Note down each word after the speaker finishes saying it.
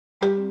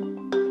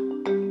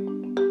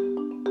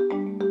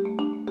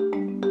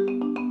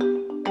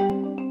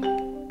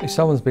If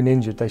someone's been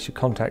injured, they should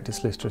contact a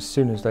solicitor as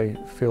soon as they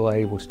feel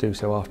able to do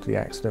so after the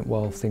accident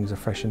while things are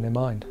fresh in their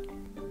mind.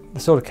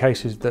 The sort of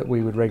cases that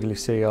we would regularly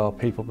see are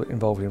people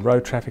involved in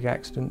road traffic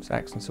accidents,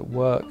 accidents at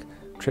work,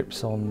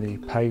 trips on the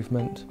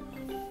pavement,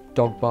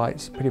 dog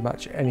bites. Pretty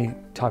much any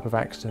type of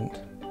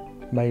accident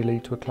may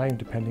lead to a claim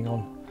depending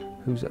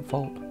on who's at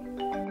fault.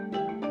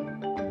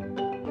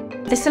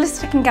 The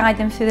solicitor can guide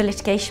them through the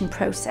litigation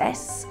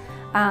process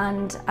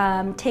and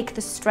take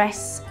the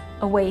stress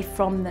away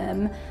from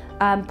them,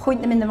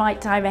 point them in the right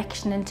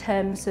direction in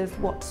terms of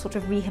what sort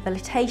of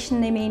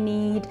rehabilitation they may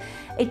need.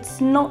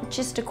 It's not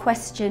just a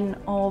question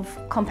of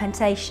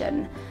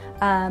compensation.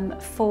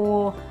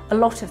 For a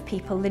lot of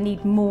people, they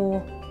need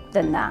more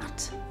than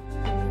that.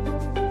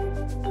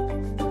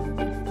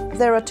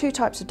 There are two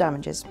types of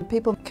damages.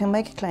 People can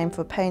make a claim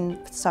for pain,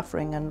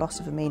 suffering and loss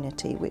of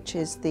amenity, which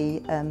is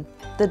the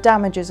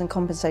damages and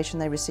compensation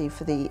they receive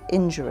for the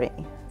injury.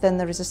 Then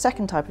there is a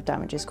second type of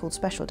damages called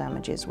special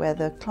damages, where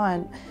the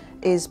client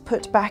is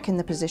put back in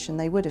the position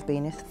they would have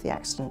been if the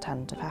accident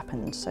hadn't have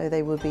happened. So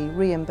they will be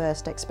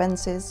reimbursed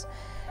expenses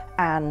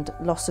and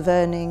loss of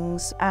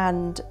earnings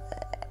and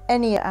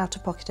any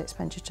out-of-pocket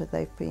expenditure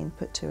they've been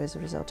put to as a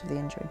result of the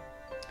injury.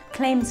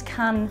 Claims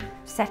can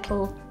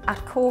settle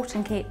at court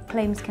and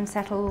claims can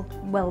settle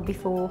well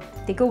before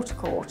they go to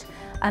court.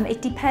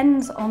 It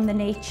depends on the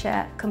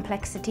nature,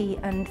 complexity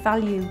and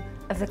value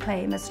of the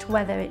claim as to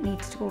whether it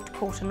needs to go to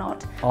court or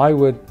not. I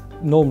would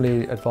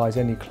normally advise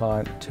any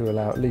client to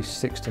allow at least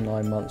 6 to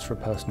 9 months for a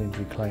personal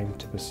injury claim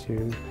to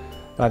pursue.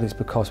 That is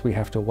because we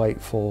have to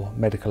wait for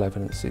medical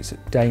evidence. It's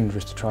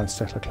dangerous to try and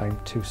settle a claim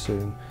too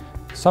soon.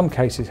 Some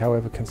cases,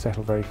 however, can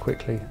settle very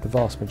quickly. The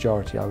vast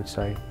majority, I would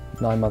say,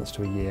 9 months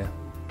to a year.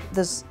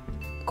 There's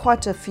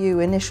quite a few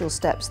initial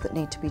steps that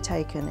need to be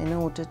taken in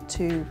order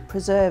to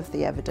preserve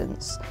the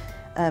evidence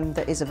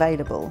that is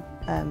available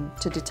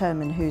to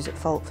determine who's at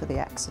fault for the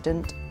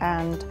accident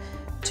and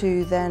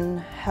to then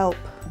help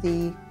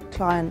the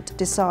client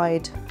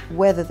decide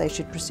whether they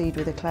should proceed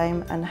with a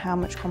claim and how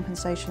much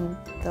compensation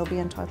they'll be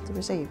entitled to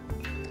receive.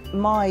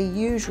 My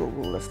usual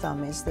rule of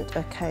thumb is that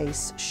a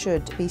case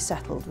should be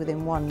settled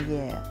within 1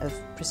 year of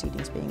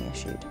proceedings being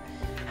issued.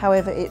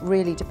 However, it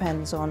really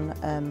depends on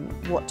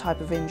what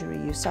type of injury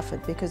you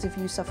suffered, because if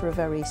you suffer a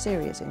very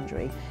serious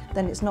injury,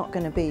 then it's not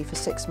going to be for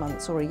 6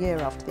 months or a year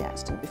after the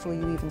accident before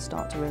you even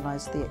start to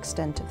realise the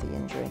extent of the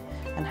injury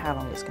and how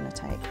long it's going to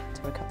take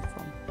to recover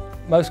from.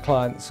 Most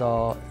clients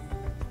are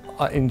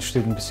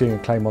interested in pursuing a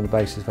claim on the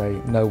basis of a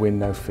no-win,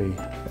 no-fee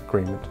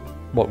agreement,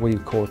 what we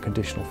call a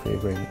conditional fee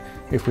agreement.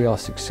 If we are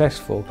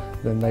successful,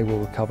 then they will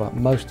recover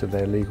most of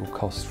their legal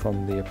costs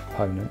from the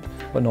opponent,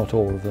 but not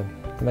all of them.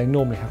 And they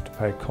normally have to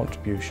pay a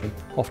contribution,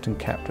 often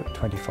capped at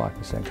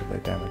 25% of their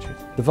damages.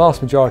 The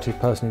vast majority of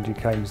personal injury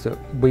claims that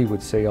we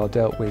would see are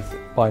dealt with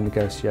by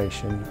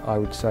negotiation. I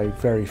would say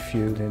very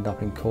few end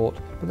up in court,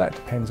 but that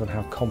depends on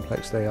how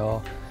complex they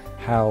are,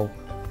 how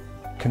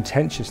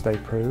contentious they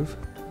prove.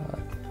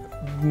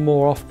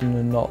 More often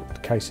than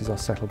not, cases are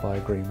settled by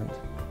agreement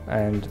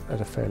and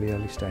at a fairly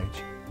early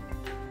stage.